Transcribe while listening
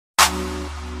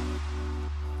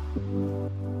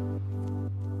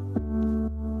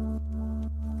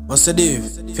Você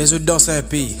Dav, fez o dança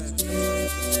EP.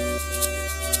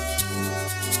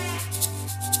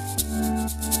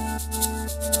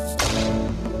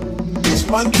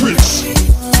 MVNDRIX.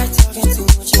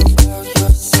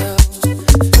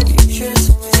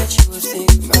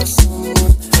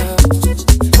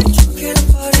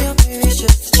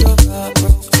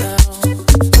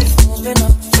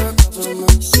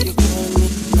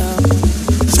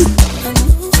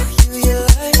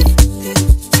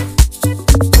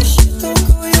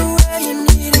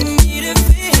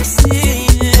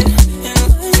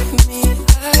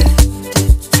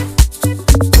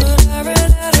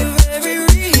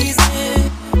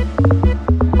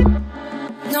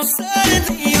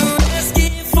 Suddenly you're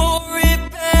asking for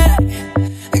it back.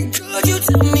 And could you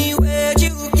tell me where'd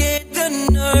you get the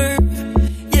nerve?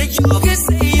 Yeah, you can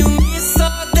say you miss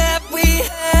all that we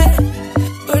had,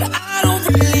 but I don't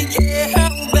really care how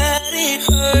bad it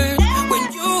hurt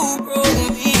when you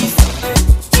broke me first.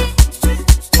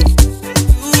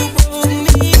 You broke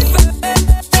me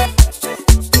first.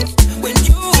 When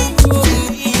you broke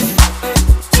me first.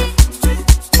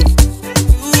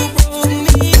 You broke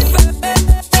me first.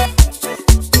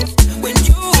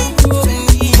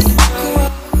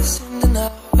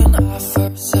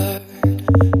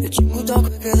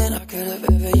 Quicker than I could have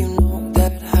ever, you know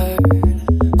that it hurt.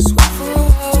 Swear for a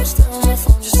while, I was down on my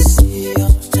phone just to see your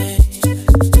name.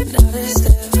 But now that it's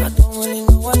there, I don't really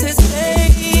know what to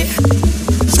say.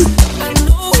 I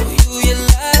know you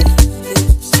like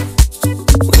this.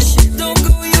 When shit don't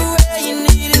go your way, you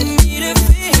needed me to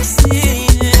fix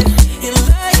it. And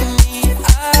like me, I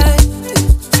did,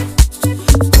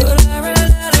 but I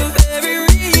ran out of every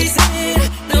reason.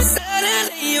 Now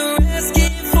suddenly you're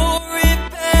asking for it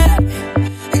back.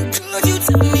 Could you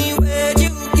tell me where'd you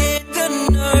get the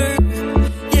nerve?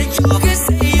 Yeah, you can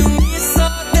say you miss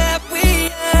all that we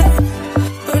had,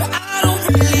 but I don't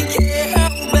really care how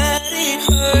bad it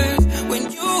hurt when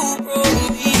you broke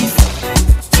me first. You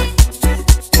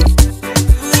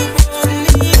broke me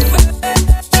first.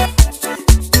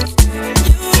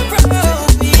 You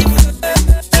broke me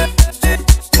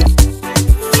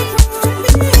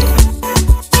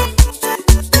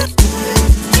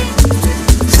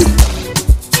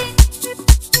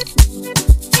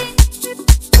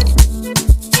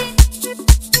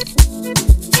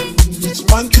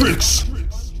MVNDRIX.